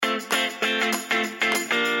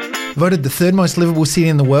Voted the third most livable city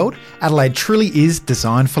in the world, Adelaide truly is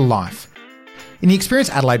designed for life. In the Experience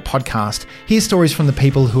Adelaide podcast, hear stories from the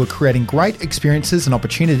people who are creating great experiences and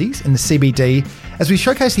opportunities in the CBD as we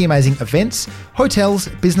showcase the amazing events, hotels,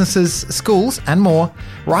 businesses, schools and more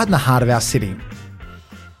right in the heart of our city.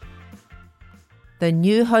 The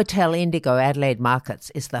new Hotel Indigo Adelaide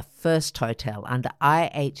Markets is the first hotel under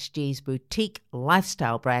IHG's boutique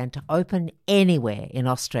lifestyle brand to open anywhere in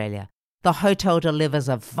Australia. The hotel delivers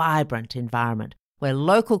a vibrant environment where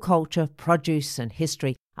local culture, produce and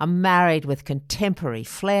history are married with contemporary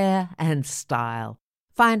flair and style.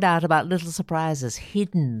 Find out about little surprises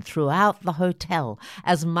hidden throughout the hotel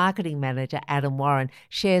as marketing manager Adam Warren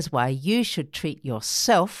shares why you should treat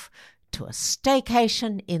yourself to a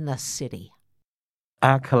staycation in the city.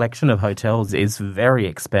 Our collection of hotels is very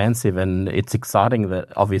expansive, and it's exciting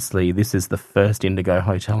that obviously this is the first Indigo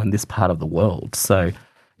hotel in this part of the world. So,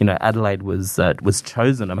 Adelaide was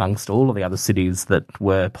chosen amongst all of the other cities that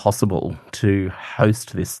were possible to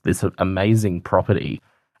host this amazing property.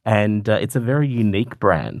 And it's a very unique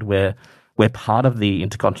brand where we're part of the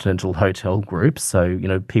Intercontinental Hotel Group. So,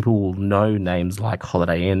 people will know names like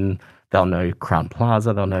Holiday Inn, they'll know Crowne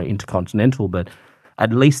Plaza, they'll know Intercontinental, but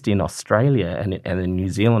at least in Australia and in New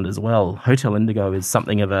Zealand as well, Hotel Indigo is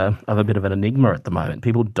something of a bit of an enigma at the moment.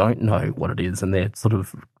 People don't know what it is, and they're sort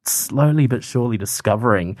of slowly but surely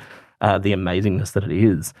discovering the amazingness that it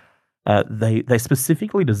is. They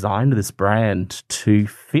specifically designed this brand to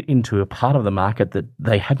fit into a part of the market that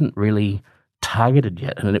they hadn't really targeted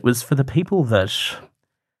yet, and it was for the people that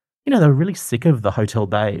they were really sick of the hotel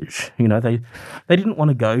beige. They didn't want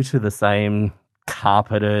to go to the same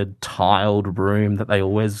carpeted, tiled room that they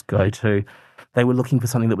always go to. They were looking for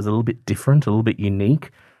something that was a little bit different, a little bit unique.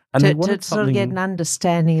 And they wanted to sort of get an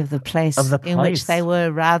understanding of the place in which they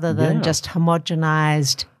were, rather than just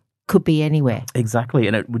homogenised, could be anywhere. Exactly.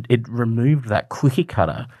 And it removed that cookie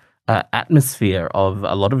cutter atmosphere of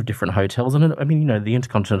a lot of different hotels. And the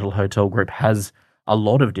Intercontinental Hotel Group has a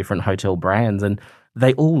lot of different hotel brands, and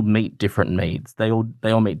they all meet different needs. They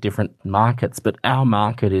all meet different markets, but our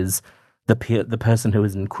market is the person who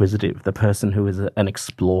is inquisitive, the person who is an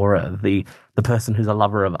explorer, the person who's a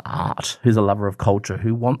lover of art, who's a lover of culture,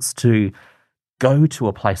 who wants to go to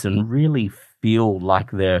a place and really feel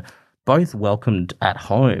like they're both welcomed at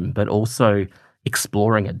home, but also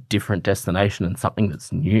exploring a different destination and something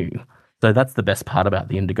that's new. So that's the best part about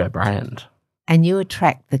the Indigo brand. And you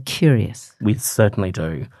attract the curious. We certainly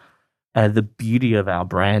do. The beauty of our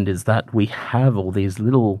brand is that we have all these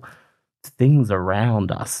little things around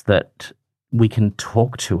us that we can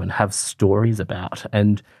talk to and have stories about,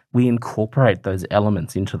 and we incorporate those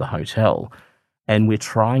elements into the hotel, and we're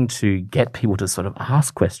trying to get people to sort of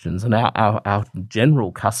ask questions. And our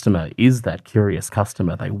general customer is that curious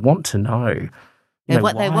customer. They want to know. They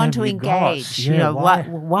want to engage.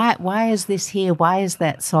 Why is this here? Why is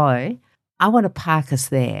that so? I want to park us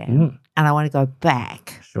there, and I want to go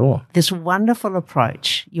back. Sure. This wonderful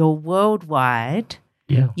approach. You're worldwide.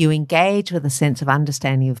 Yeah. You engage with a sense of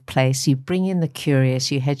understanding of place. You bring in the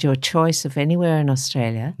curious. You had your choice of anywhere in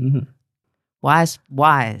Australia. Mm-hmm.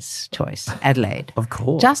 Wise choice, Adelaide. Of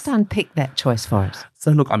course. Just unpick that choice for us.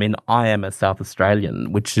 So look, I am a South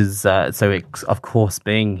Australian, which is, of course,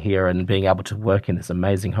 being here and being able to work in this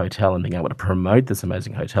amazing hotel and being able to promote this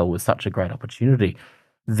amazing hotel was such a great opportunity.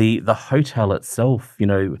 The hotel itself,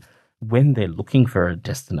 when they're looking for a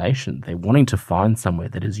destination, they're wanting to find somewhere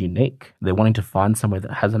that is unique. They're wanting to find somewhere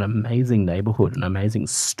that has an amazing neighbourhood, an amazing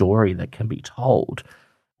story that can be told.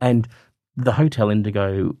 And the Hotel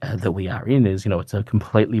Indigo that we are in is, it's a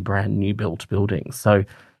completely brand new built building. So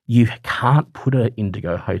you can't put an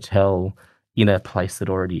Indigo hotel in a place that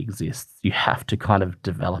already exists. You have to kind of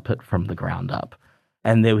develop it from the ground up.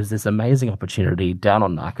 And there was this amazing opportunity down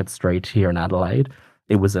on Market Street here in Adelaide.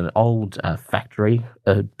 It was an old factory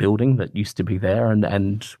building that used to be there,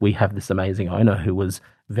 and we have this amazing owner who was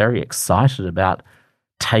very excited about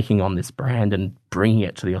taking on this brand and bringing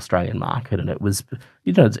it to the Australian market. And it was,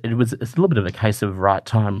 it's a little bit of a case of right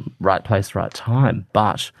time, right place, right time.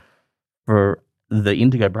 But for the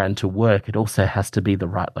Indigo brand to work, it also has to be the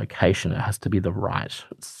right location. It has to be the right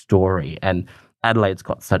story. And Adelaide's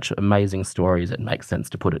got such amazing stories, it makes sense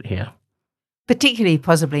to put it here. Particularly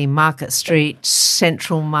possibly Market Street,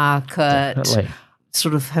 Central Market, Definitely.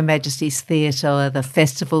 Sort of Her Majesty's Theatre, the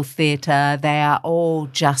Festival Theatre, they are all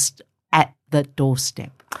just at the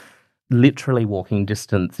doorstep. Literally walking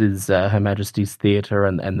distance is Her Majesty's Theatre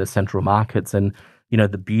and the Central Markets. And,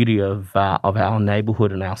 the beauty of our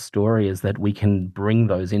neighbourhood and our story is that we can bring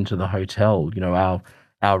those into the hotel.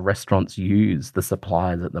 Our restaurants use the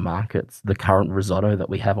suppliers at the markets. The current risotto that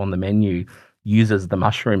we have on the menu uses the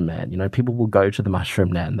Mushroom Man. You know, people will go to the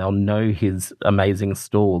Mushroom Man, they'll know his amazing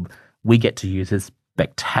stall. We get to use his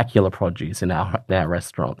spectacular produce in our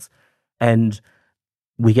restaurants. And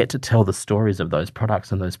we get to tell the stories of those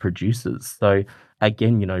products and those producers. So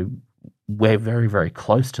again, you know, we're very, very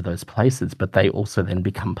close to those places, but they also then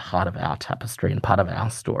become part of our tapestry and part of our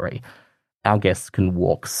story. Our guests can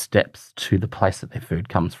walk steps to the place that their food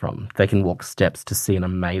comes from. They can walk steps to see an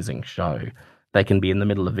amazing show. They can be in the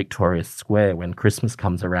middle of Victoria Square when Christmas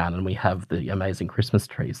comes around and we have the amazing Christmas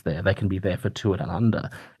trees there. They can be there for Two Down Under.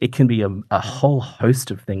 It can be a whole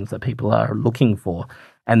host of things that people are looking for,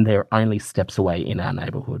 and they're only steps away in our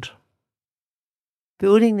neighbourhood.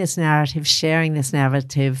 Building this narrative, sharing this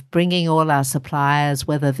narrative, bringing all our suppliers,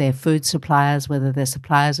 whether they're food suppliers, whether they're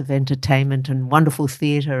suppliers of entertainment and wonderful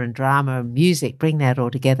theatre and drama and music, bring that all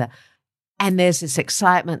together. And there's this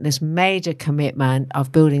excitement, this major commitment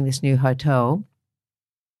of building this new hotel.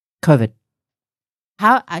 COVID.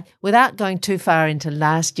 Without going too far into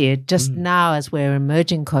last year, just now as we're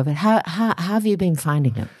emerging COVID, how have you been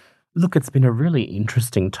finding it? Look, it's been a really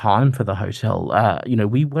interesting time for the hotel. You know,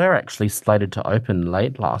 we were actually slated to open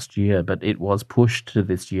late last year, but it was pushed to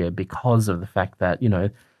this year because of the fact that, you know,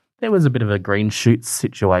 there was a bit of a green shoots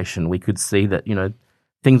situation. We could see that, you know,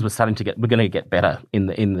 things were starting to we're going to get better in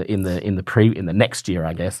the next year,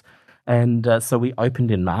 I guess. And so we opened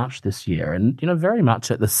in March this year, and, you know, very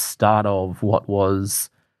much at the start of what was,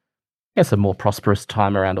 I guess, a more prosperous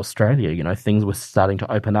time around Australia. You know, things were starting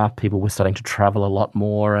to open up. People were starting to travel a lot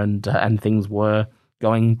more, and things were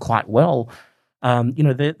going quite well. You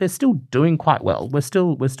know, they're still doing quite well. We're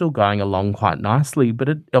still going along quite nicely, but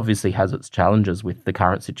it obviously has its challenges with the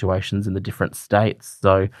current situations in the different states.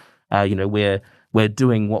 So, you know, we're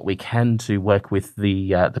doing what we can to work with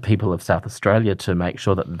the people of South Australia to make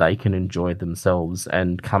sure that they can enjoy themselves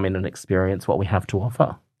and come in and experience what we have to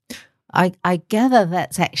offer. I gather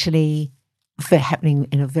that's actually happening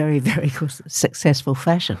in a very, very successful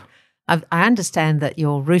fashion. I understand that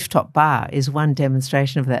your rooftop bar is one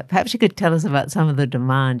demonstration of that. Perhaps you could tell us about some of the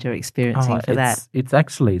demand you're experiencing for that. It's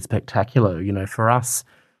actually spectacular. You know, for us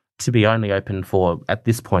to be only open for, at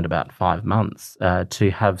this point, about 5 months,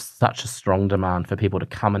 to have such a strong demand for people to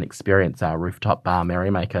come and experience our rooftop bar,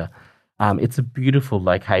 Merrymaker. It's a beautiful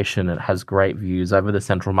location. It has great views over the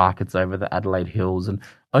Central Markets, over the Adelaide Hills, and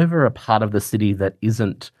over a part of the city that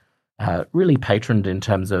isn't really patroned in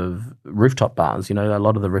terms of rooftop bars. You know, a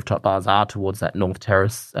lot of the rooftop bars are towards that North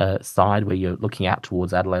Terrace side where you're looking out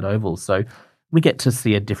towards Adelaide Oval. So we get to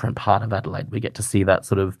see a different part of Adelaide. We get to see that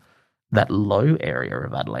sort of that low area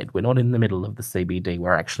of Adelaide. We're not in the middle of the CBD.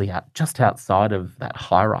 We're actually just outside of that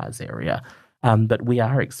high-rise area. But we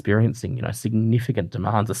are experiencing, you know, significant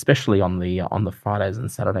demands, especially on the Fridays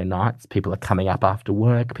and Saturday nights. People are coming up after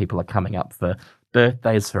work. People are coming up for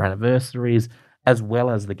birthdays, for anniversaries, as well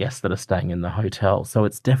as the guests that are staying in the hotel. So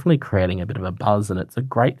it's definitely creating a bit of a buzz, and it's a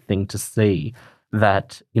great thing to see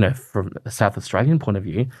that, you know, from a South Australian point of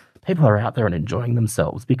view, people are out there and enjoying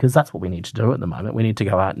themselves, because that's what we need to do at the moment. We need to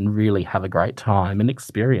go out and really have a great time and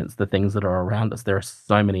experience the things that are around us. There are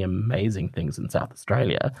so many amazing things in South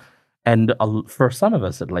Australia. And for some of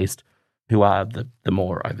us, at least, who are the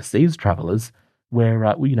more overseas travellers,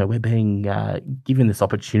 we're being given this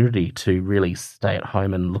opportunity to really stay at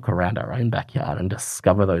home and look around our own backyard and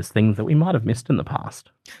discover those things that we might have missed in the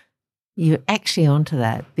past. You're actually onto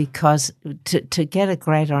that, because to get a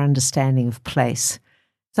greater understanding of place,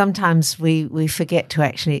 sometimes we forget to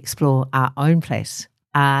actually explore our own place.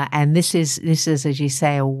 And this is, as you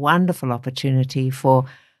say, a wonderful opportunity for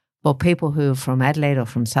people who are from Adelaide or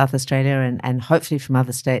from South Australia and hopefully from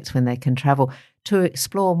other states when they can travel, to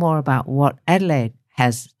explore more about what Adelaide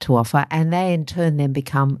has to offer, and they in turn then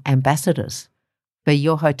become ambassadors for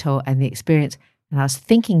your hotel and the experience. And I was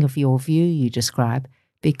thinking of your view you describe,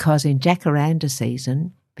 because in Jacaranda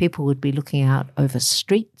season, people would be looking out over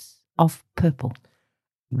streets of purple.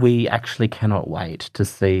 We actually cannot wait to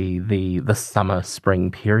see the summer-spring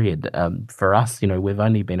period. For us, you know, we've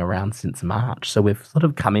only been around since March, so we've sort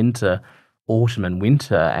of come into autumn and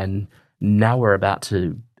winter, and now we're about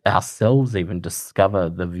to ourselves even discover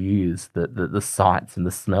the views, the sights and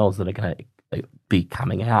the smells that are going to be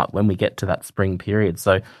coming out when we get to that spring period.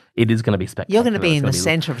 So it is going to be spectacular. You're going to be in the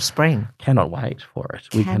centre of spring. Cannot wait for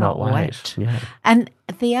it. We cannot wait. Yeah. And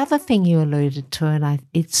the other thing you alluded to, and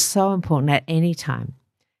it's so important at any time,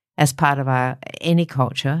 as part of any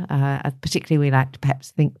culture, particularly we like to perhaps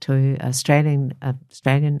think to Australian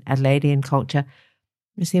Adelaidean culture,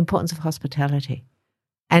 is the importance of hospitality.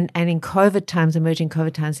 And in COVID times, emerging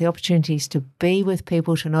COVID times, the opportunities to be with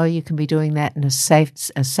people, to know you can be doing that in a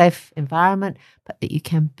safe environment, but that you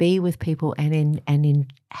can be with people and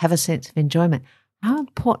have a sense of enjoyment. How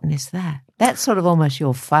important is that? That's sort of almost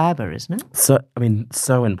your fibre, isn't it? So, I mean,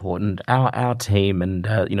 so important. Our team and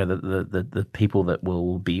the people that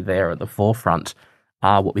will be there at the forefront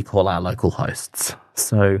are what we call our local hosts.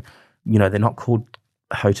 So, they're not called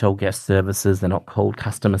hotel guest services, they're not called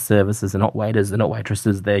customer services, they're not waiters, they're not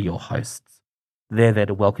waitresses, they're your hosts. They're there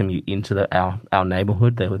to welcome you into our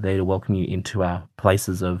neighbourhood. They're there to welcome you into our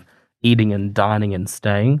places of eating and dining and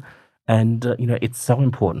staying. And, it's so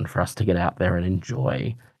important for us to get out there and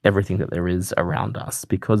enjoy everything that there is around us,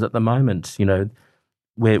 because at the moment,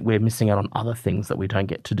 we're missing out on other things that we don't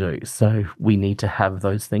get to do. So we need to have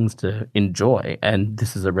those things to enjoy. And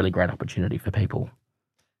this is a really great opportunity for people.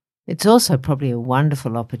 It's also probably a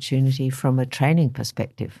wonderful opportunity from a training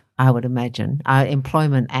perspective, I would imagine,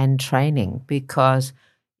 employment and training, because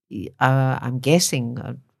I'm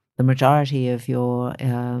guessing the majority of your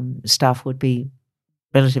staff would be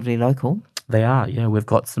relatively local. They are, yeah. We've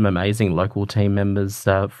got some amazing local team members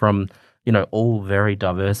from, all very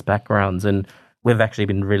diverse backgrounds. And we've actually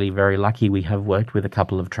been really very lucky. We have worked with a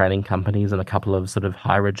couple of training companies and a couple of sort of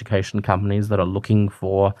higher education companies that are looking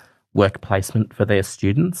for work placement for their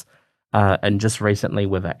students. And just recently,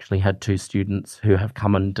 we've actually had 2 students who have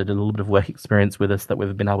come and did a little bit of work experience with us that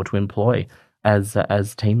we've been able to employ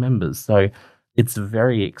as team members. So it's a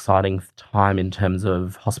very exciting time in terms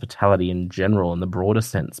of hospitality in general in the broader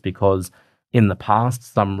sense, because in the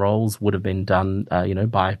past, some roles would have been done,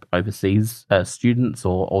 by overseas students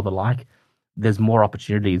or the like. There's more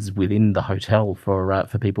opportunities within the hotel for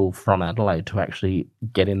people from Adelaide to actually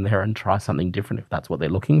get in there and try something different if that's what they're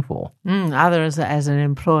looking for. Either as an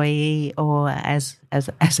employee or as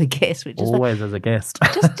a guest, which always is as a guest.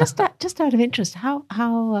 just out of interest,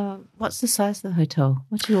 how what's the size of the hotel?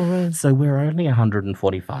 What's your room? So we're only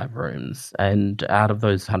 145 rooms, and out of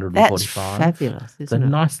those 145, that's fabulous. Isn't it?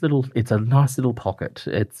 It's a nice little pocket.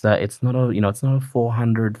 It's not a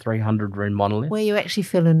 400, 300 room monolith where you actually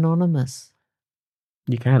feel anonymous.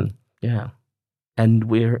 You can, yeah. And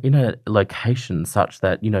we're in a location such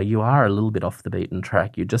that, you are a little bit off the beaten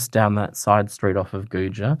track. You're just down that side street off of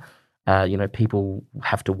Guja. People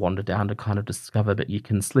have to wander down to kind of discover, but you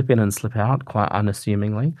can slip in and slip out quite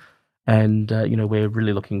unassumingly. And, we're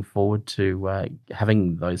really looking forward to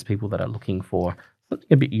having those people that are looking for something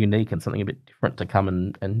a bit unique and something a bit different to come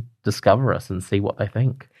and discover us and see what they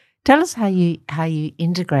think. Tell us how you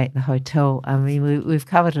integrate the hotel. I mean, we've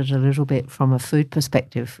covered it a little bit from a food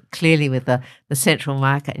perspective, clearly with the Central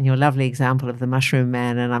Market and your lovely example of the Mushroom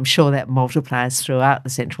Man, and I'm sure that multiplies throughout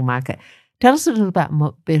the Central Market. Tell us a little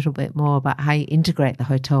bit more about how you integrate the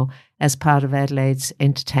hotel as part of Adelaide's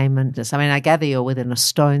entertainment. I mean, I gather you're within a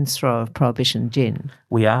stone's throw of Prohibition Gin.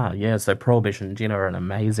 We are, yeah. So Prohibition Gin are an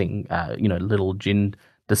amazing, little gin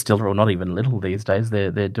distillery, or not even little these days.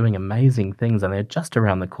 They're doing amazing things, and they're just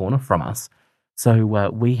around the corner from us. So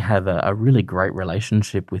we have a really great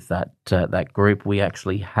relationship with that group. We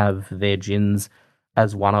actually have their gins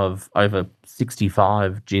as one of over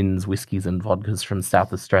 65 gins, whiskies and vodkas from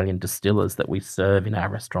South Australian distillers that we serve in our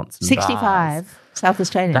restaurants and 65 bars. South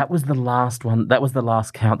Australian? That was the last one. That was the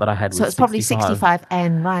last count that I had. So it's probably 65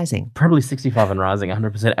 and rising. Probably 65 and rising,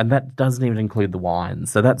 100%. And that doesn't even include the wines.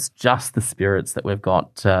 So that's just the spirits that we've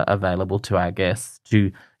got available to our guests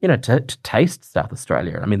to taste South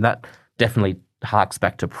Australia. I mean, that definitely harks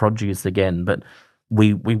back to produce again, but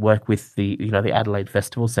we work with the Adelaide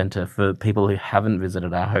Festival Centre for people who haven't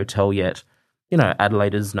visited our hotel yet.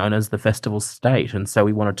 Adelaide is known as the festival state, and so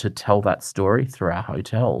we wanted to tell that story through our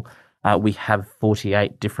hotel. We have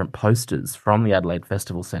 48 different posters from the Adelaide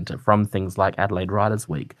Festival Centre, from things like Adelaide Writers'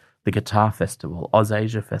 Week, the Guitar Festival,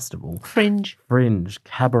 AusAsia Festival, Fringe,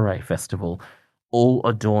 Cabaret Festival, all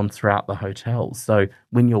adorned throughout the hotel. So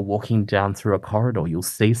when you're walking down through a corridor, you'll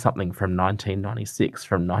see something from 1996,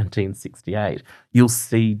 from 1968. You'll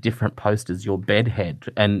see different posters, your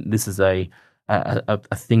bedhead, and this is a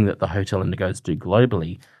thing that the Hotel Indigos do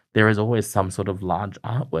globally. There is always some sort of large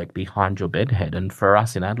artwork behind your bedhead, and for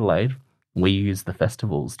us in Adelaide, we use the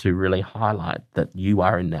festivals to really highlight that you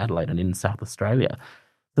are in Adelaide and in South Australia.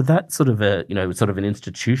 So that's sort of an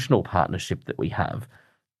institutional partnership that we have.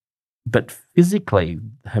 But physically,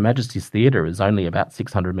 Her Majesty's Theatre is only about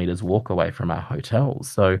 600 metres walk away from our hotel.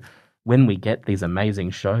 So when we get these amazing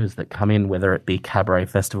shows that come in, whether it be Cabaret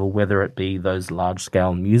Festival, whether it be those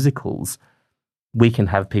large-scale musicals, we can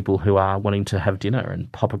have people who are wanting to have dinner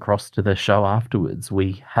and pop across to the show afterwards.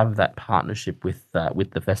 We have that partnership with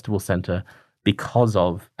the Festival Centre because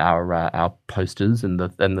of our posters and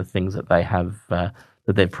the things that they have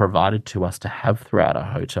that they've provided to us to have throughout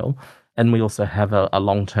our hotel. And we also have a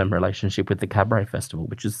long-term relationship with the Cabaret Festival,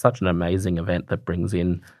 which is such an amazing event that brings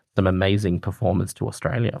in some amazing performers to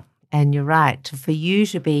Australia. And you're right, for you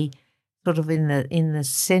to be sort of in the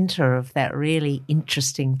centre of that really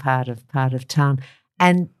interesting part of town,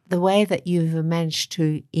 and the way that you've managed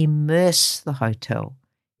to immerse the hotel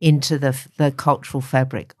into the cultural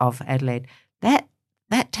fabric of Adelaide,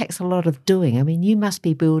 that takes a lot of doing. I mean, you must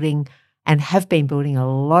be building and have been building a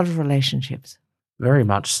lot of relationships. Very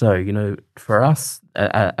much so. You know, for us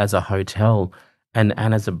as a hotel and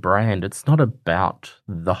as a brand, it's not about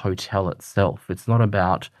the hotel itself. It's not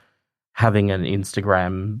about having an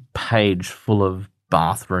Instagram page full of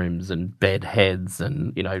bathrooms and bed heads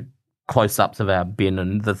and, you know, close-ups of our bin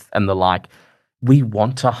and the like. We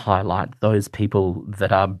want to highlight those people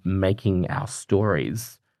that are making our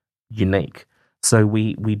stories unique. So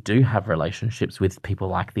we do have relationships with people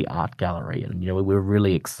like the Art Gallery, and, you know, we're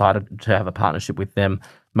really excited to have a partnership with them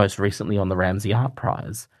most recently on the Ramsay Art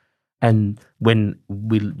Prize. And when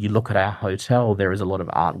you look at our hotel, there is a lot of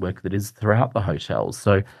artwork that is throughout the hotel.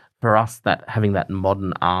 So for us, that having that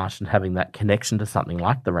modern art and having that connection to something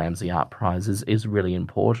like the Ramsay Art Prize is really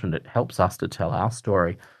important. It helps us to tell our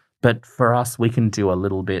story. But for us, we can do a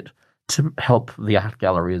little bit to help the Art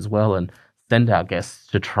Gallery as well and send our guests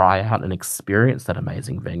to try out and experience that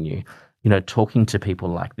amazing venue. You know, talking to people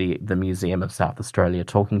like the Museum of South Australia,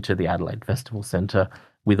 talking to the Adelaide Festival Centre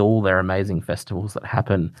with all their amazing festivals that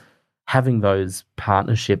happen. Having those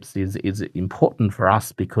partnerships is important for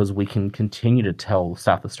us because we can continue to tell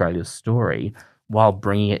South Australia's story while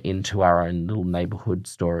bringing it into our own little neighbourhood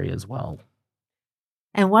story as well.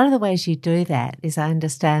 And one of the ways you do that is, I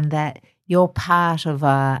understand that you're part of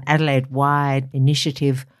a Adelaide-wide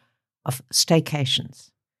initiative of staycations.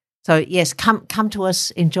 So yes, come to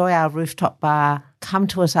us, enjoy our rooftop bar, come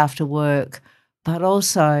to us after work, but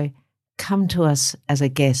also come to us as a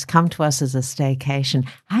guest, come to us as a staycation.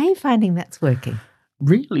 How are you finding that's working?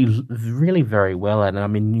 Really, really very well. And I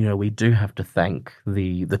mean, you know, we do have to thank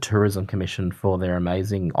the Tourism Commission for their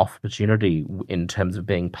amazing opportunity in terms of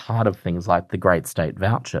being part of things like the Great State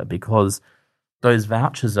Voucher, because those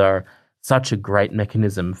vouchers are such a great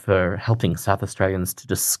mechanism for helping South Australians to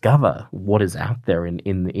discover what is out there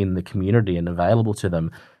in the community and available to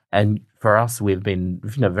them. And for us, we've been,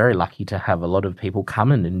 you know, very lucky to have a lot of people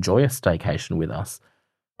come and enjoy a staycation with us.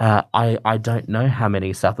 I don't know how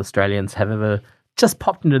many South Australians have ever just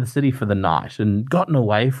popped into the city for the night and gotten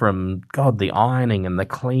away from, the ironing and the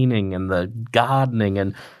cleaning and the gardening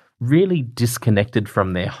and really disconnected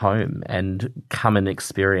from their home and come and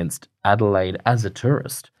experienced Adelaide as a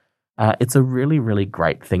tourist. It's a really, really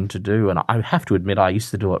great thing to do. And I have to admit, I used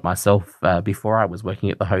to do it myself before I was working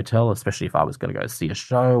at the hotel, especially if I was going to go see a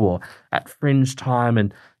show or at fringe time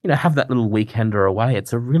and, you know, have that little weekender away.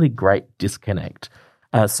 It's a really great disconnect.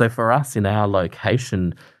 So for us in our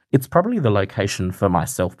location, it's probably the location for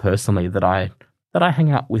myself personally that I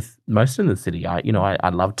hang out with most in the city. I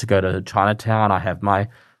love to go to Chinatown. I have my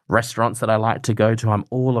restaurants that I like to go to. I'm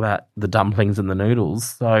all about the dumplings and the noodles.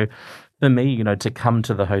 So for me, you know, to come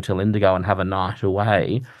to the Hotel Indigo and have a night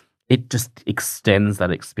away, it just extends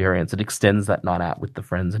that experience. It extends that night out with the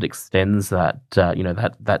friends. It extends that,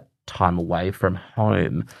 that time away from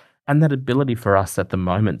home. And that ability for us at the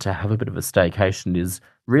moment to have a bit of a staycation is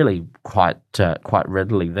really quite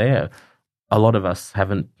readily there. A lot of us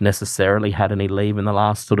haven't necessarily had any leave in the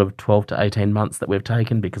last sort of 12 to 18 months that we've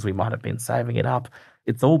taken because we might have been saving it up.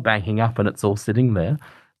 It's all banking up and it's all sitting there.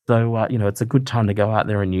 So, it's a good time to go out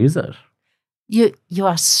there and use it. You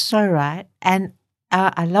are so right. And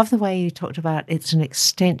I love the way you talked about it's an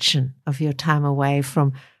extension of your time away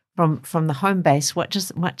from the home base, much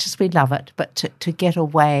as we love it, but to get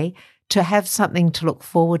away, to have something to look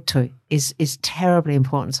forward to is terribly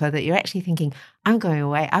important, so that you're actually thinking, I'm going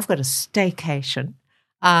away, I've got a staycation.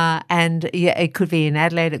 And yeah, it could be in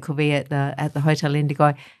Adelaide, it could be at the Hotel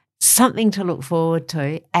Indigo, something to look forward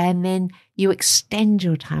to, and then you extend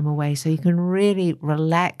your time away so you can really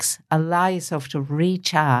relax, allow yourself to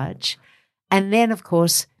recharge, and then, of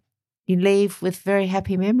course, you leave with very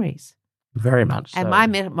happy memories. Very much so. And my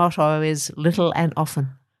motto is little and often.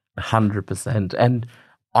 100%. And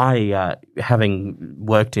I, having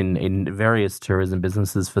worked in various tourism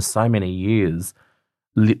businesses for so many years,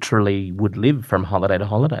 literally would live from holiday to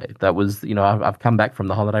holiday. That was, I've come back from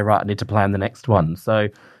the holiday, right, I need to plan the next one. So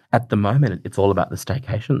at the moment, it's all about the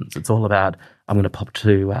staycations. It's all about, I'm going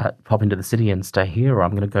to pop into the city and stay here, or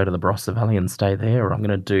I'm going to go to the Barossa Valley and stay there, or I'm going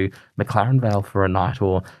to do McLaren Vale for a night,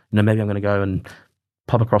 or maybe I'm going to go and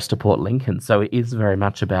pop across to Port Lincoln. So it is very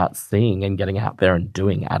much about seeing and getting out there and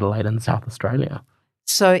doing Adelaide and South Australia.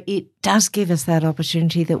 So it does give us that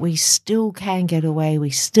opportunity that we still can get away, we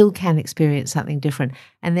still can experience something different.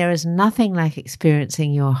 And there is nothing like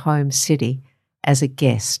experiencing your home city as a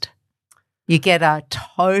guest. You get a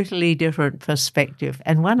totally different perspective,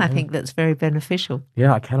 and one I think that's very beneficial.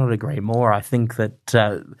 Yeah, I cannot agree more. I think that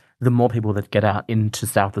the more people that get out into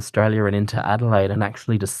South Australia and into Adelaide and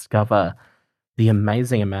actually discover the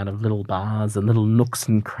amazing amount of little bars and little nooks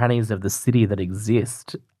and crannies of the city that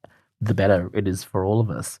exist, the better it is for all of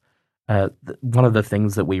us. One of the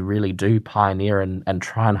things that we really do pioneer and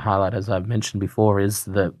try and highlight, as I've mentioned before, is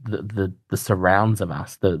the surrounds of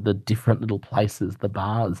us, the different little places, the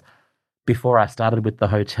bars. Before I started with the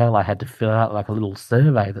hotel, I had to fill out like a little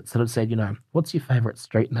survey that sort of said, what's your favourite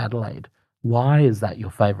street in Adelaide? Why is that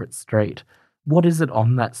your favourite street? What is it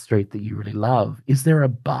on that street that you really love? Is there a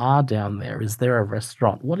bar down there? Is there a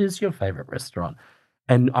restaurant? What is your favourite restaurant?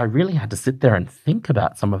 And I really had to sit there and think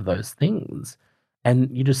about some of those things.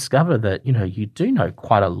 And you discover that, you do know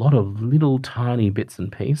quite a lot of little tiny bits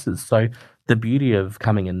and pieces. So the beauty of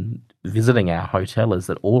coming and visiting our hotel is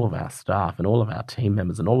that all of our staff and all of our team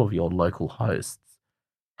members and all of your local hosts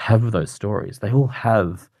have those stories. They all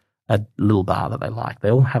have a little bar that they like.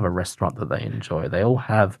 They all have a restaurant that they enjoy. They all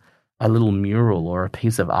have a little mural or a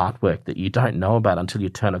piece of artwork that you don't know about until you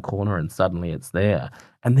turn a corner and suddenly it's there.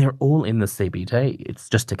 And they're all in the CBD. It's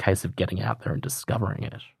just a case of getting out there and discovering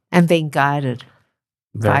it. And being guided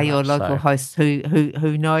by your local so. hosts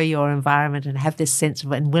who know your environment and have this sense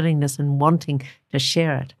of and willingness and wanting to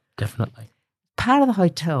share it. Definitely. Part of the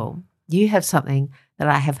hotel, you have something that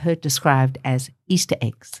I have heard described as Easter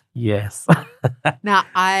eggs. Yes. Now,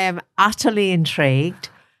 I am utterly intrigued.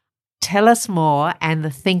 Tell us more and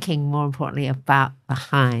the thinking, more importantly, about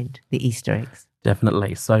behind the Easter eggs.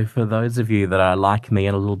 Definitely. So for those of you that are like me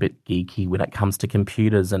and a little bit geeky when it comes to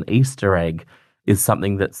computers, an Easter egg is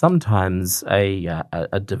something that sometimes a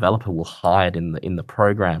developer will hide in the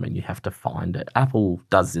program and you have to find it. Apple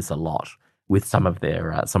does this a lot with some of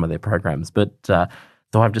their programs. But so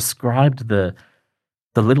I've described the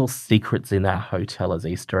little secrets in our hotel as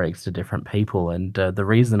Easter eggs to different people. And the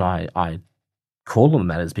reason I call them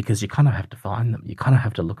that is because you kind of have to find them. You kind of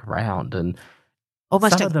have to look around and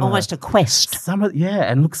almost a quest. Some of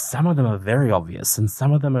them are very obvious, and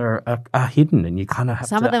some of them are hidden, and you kind of have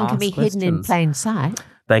to ask questions. Some of them can be hidden in plain sight.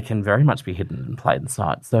 They can very much be hidden in plain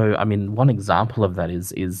sight. So, I mean, one example of that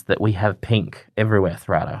is that we have pink everywhere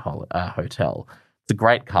throughout our hotel. It's a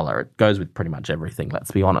great colour. It goes with pretty much everything,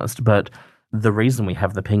 let's be honest. But the reason we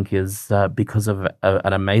have the pink is because of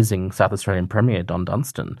an amazing South Australian Premier, Don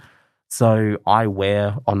Dunstan. So I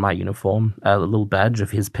wear on my uniform a little badge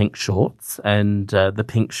of his pink shorts, and the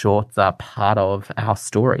pink shorts are part of our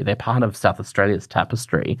story. They're part of South Australia's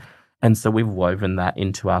tapestry. And so we've woven that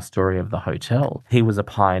into our story of the hotel. He was a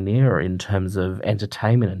pioneer in terms of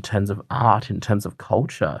entertainment, in terms of art, in terms of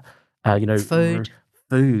culture.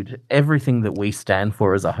 Food, everything that we stand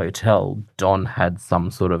for as a hotel, Don had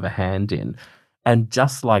some sort of a hand in. And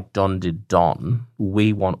just like Don did Don,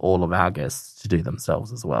 we want all of our guests to do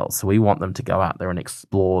themselves as well. So we want them to go out there and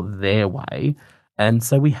explore their way. And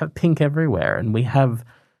so we have pink everywhere. And we have,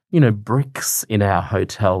 bricks in our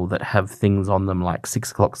hotel that have things on them like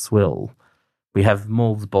 6 o'clock swill. We have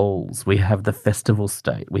Mull's Balls. We have the Festival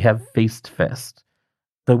State. We have Feast Fest.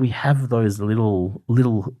 So we have those little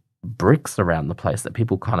bricks around the place that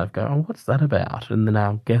people kind of go, oh, what's that about? And then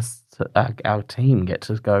our guests, our team get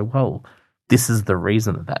to go, well, this is the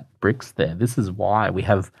reason that brick's there. This is why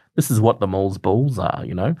this is what the Mull's Balls are,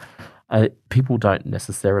 People don't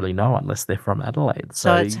necessarily know unless they're from Adelaide.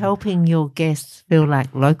 So it's helping your guests feel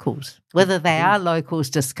like locals. Whether they are locals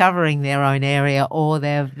discovering their own area or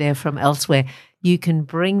they're from elsewhere, you can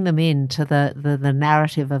bring them into the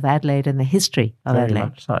narrative of Adelaide and the history of Adelaide. Very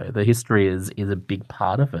much so. The history is a big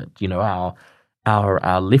part of it.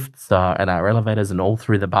 Our lifts and our elevators and all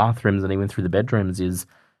through the bathrooms and even through the bedrooms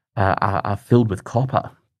are filled with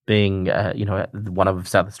copper. Being, one of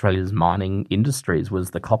South Australia's mining industries was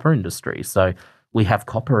the copper industry. So we have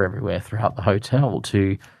copper everywhere throughout the hotel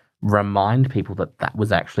to remind people that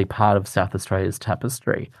was actually part of South Australia's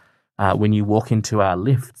tapestry. When you walk into our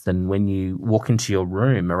lifts and when you walk into your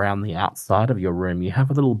room, around the outside of your room, you have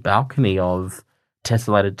a little balcony of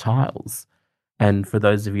tessellated tiles. And for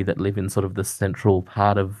those of you that live in sort of the central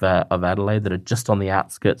part of Adelaide that are just on the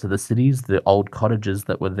outskirts of the cities, the old cottages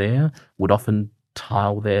that were there would often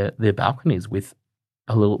tile their balconies with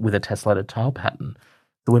a tessellated tile pattern.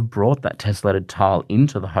 So we've brought that tessellated tile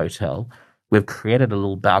into the hotel. We've created a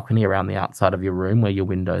little balcony around the outside of your room where your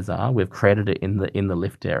windows are. We've created it in the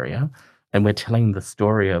lift area. And we're telling the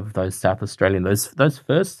story of those South Australian, those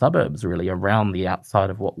first suburbs really around the outside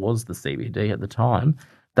of what was the CBD at the time,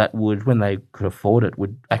 that would, when they could afford it,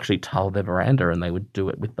 would actually tile their veranda, and they would do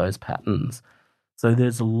it with those patterns. So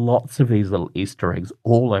there's lots of these little Easter eggs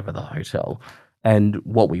all over the hotel. And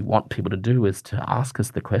what we want people to do is to ask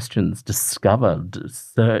us the questions, discover,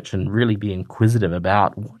 search, and really be inquisitive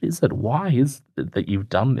about what is it? Why is it that you've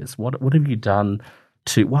done this? What have you done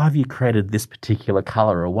why have you created this particular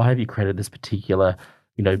color, or why have you created this particular,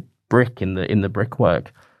 brick in the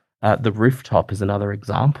brickwork? The rooftop is another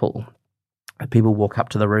example. People walk up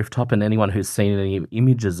to the rooftop, and anyone who's seen any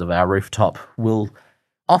images of our rooftop will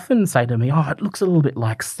often say to me, "Oh, it looks a little bit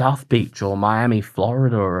like South Beach or Miami,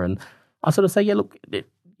 Florida." And I sort of say, "Yeah, look,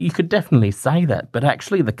 you could definitely say that, but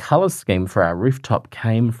actually the color scheme for our rooftop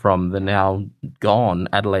came from the now gone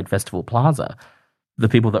Adelaide Festival Plaza." The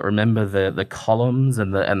people that remember the columns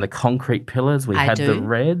and the concrete pillars, we had the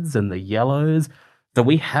reds and the yellows. So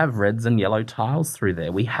we have reds and yellow tiles through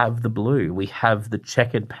there. We have the blue. We have the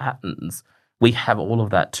checkered patterns. We have all of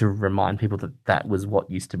that to remind people that was what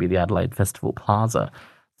used to be the Adelaide Festival Plaza.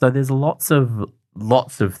 So there's lots of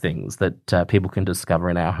things that people can discover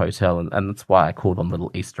in our hotel, and that's why I call them little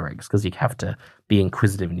Easter eggs, because you have to be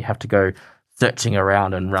inquisitive and you have to go searching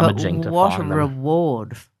around and rummaging to find them. What a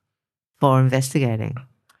reward for investigating.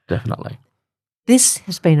 Definitely. This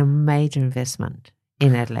has been a major investment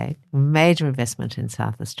in Adelaide, a major investment in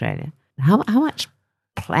South Australia. How much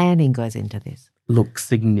planning goes into this? Look,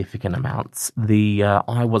 significant amounts.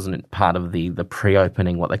 I wasn't part of the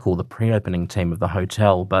pre-opening, what they call the pre-opening team of the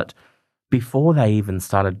hotel, but before they even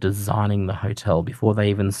started designing the hotel, before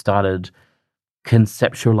they even started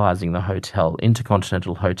conceptualizing the hotel,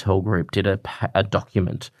 Intercontinental Hotel Group did a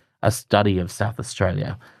document, a study of South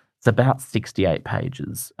Australia. It's about 68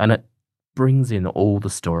 pages, and it brings in all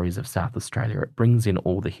the stories of South Australia. It brings in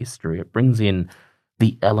all the history. It brings in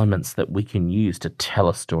the elements that we can use to tell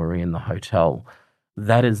a story in the hotel.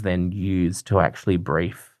 That is then used to actually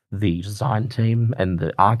brief the design team and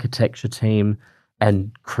the architecture team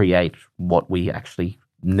and create what we actually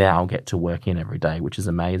now get to work in every day, which is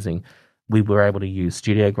amazing. We were able to use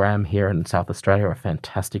Studiogram here in South Australia, a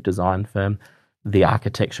fantastic design firm. The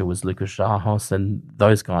architecture was Lucas Jarhos, and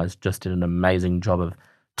those guys just did an amazing job of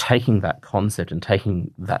taking that concept and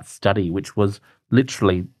taking that study, which was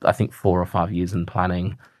literally, I think, 4 or 5 years in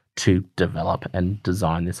planning, to develop and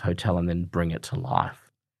design this hotel and then bring it to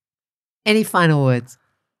life. Any final words?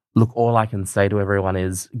 Look, all I can say to everyone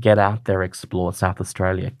is get out there, explore South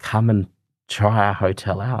Australia, come and try our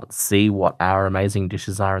hotel out, see what our amazing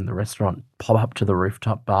dishes are in the restaurant, pop up to the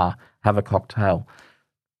rooftop bar, have a cocktail.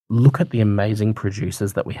 Look at the amazing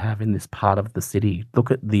producers that we have in this part of the city.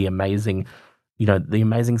 Look at the amazing, the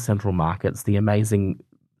amazing central markets, the amazing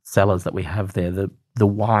cellars that we have there, the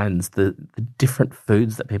wines, the different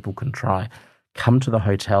foods that people can try. Come to the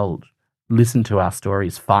hotel, listen to our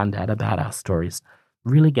stories, find out about our stories.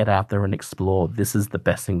 Really get out there and explore. This is the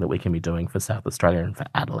best thing that we can be doing for South Australia and for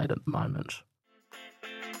Adelaide at the moment.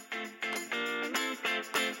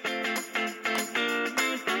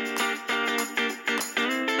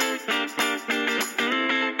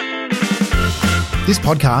 This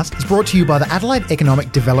podcast is brought to you by the Adelaide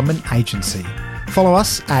Economic Development Agency. Follow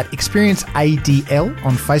us at Experience ADL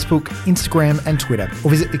on Facebook, Instagram and Twitter,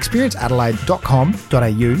 or visit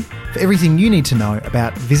experienceadelaide.com.au for everything you need to know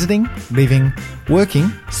about visiting, living,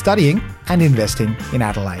 working, studying and investing in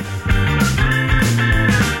Adelaide.